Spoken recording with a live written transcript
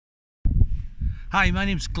Hi, my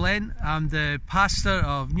name's Glenn. I'm the pastor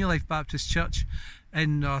of New Life Baptist Church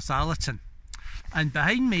in Northallerton. And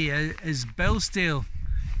behind me is Billsdale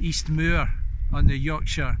East Moor on the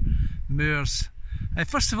Yorkshire Moors.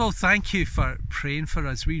 First of all, thank you for praying for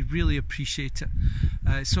us. We really appreciate it.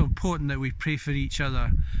 It's so important that we pray for each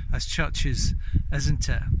other as churches, isn't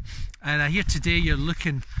it? And I hear today you're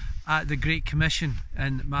looking at the Great Commission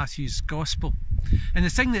in Matthew's Gospel. And the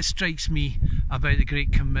thing that strikes me about the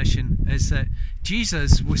Great Commission is that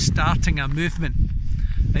Jesus was starting a movement.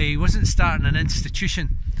 He wasn't starting an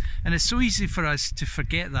institution. And it's so easy for us to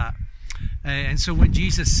forget that. And so when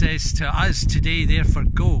Jesus says to us today, therefore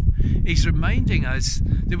go, he's reminding us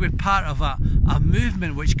that we're part of a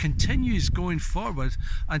movement which continues going forward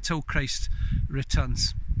until Christ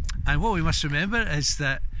returns. And what we must remember is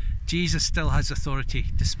that Jesus still has authority.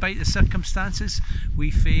 Despite the circumstances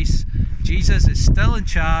we face, Jesus is still in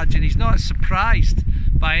charge, and he's not surprised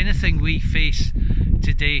by anything we face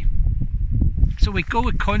today. So we go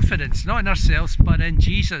with confidence, not in ourselves, but in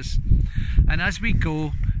Jesus. And as we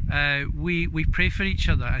go, we pray for each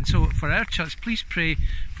other. And so for our church, please pray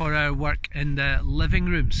for our work in the living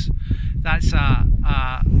rooms. That's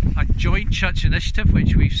a joint church initiative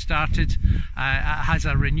which we've started. It has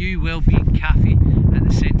a Renew Wellbeing Cafe at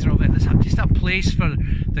the centre of it. It's just a place for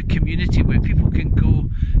the community where people can go.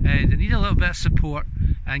 They need a little bit of support,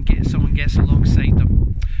 and someone gets alongside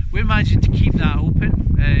them. We're managing to keep that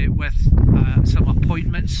open with some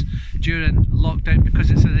appointments during lockdown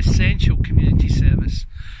because it's an essential community service.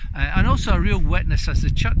 And also a real witness as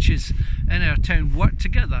the churches in our town work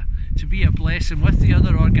together to be a blessing with the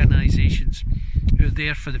other organisations who are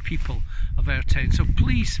there for the people of our town. So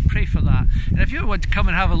please pray for that. And if you want to come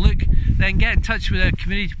and have a look, then get in touch with our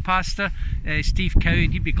community pastor, Steve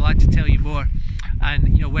Cowan. He'd be glad to tell you more.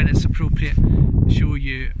 And when it's appropriate, show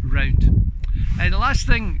you round. The last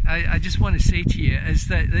thing I just want to say to you is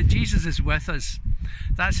that Jesus is with us.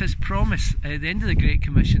 That's his promise at the end of the Great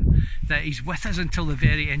Commission, that he's with us until the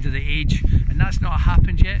very end of the age, and that's not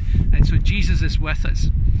happened yet. And so Jesus is with us.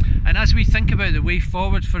 And as we think about the way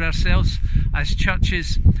forward for ourselves as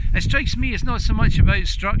churches, it strikes me it's not so much about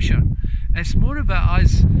structure, it's more about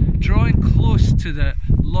us drawing close to the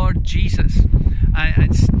Lord Jesus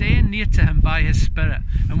and staying near to him by his Spirit.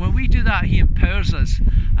 And when we do that, he empowers us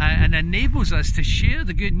and enables us to share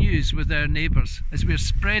the good news with our neighbours. As we're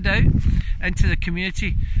spread out into the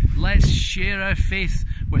community, let's share our faith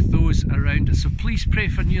with those around us. So please pray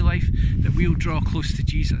for New Life that we'll draw close to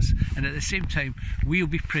Jesus, and at the same time we'll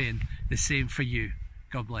be praying the same for you.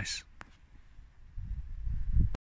 God bless.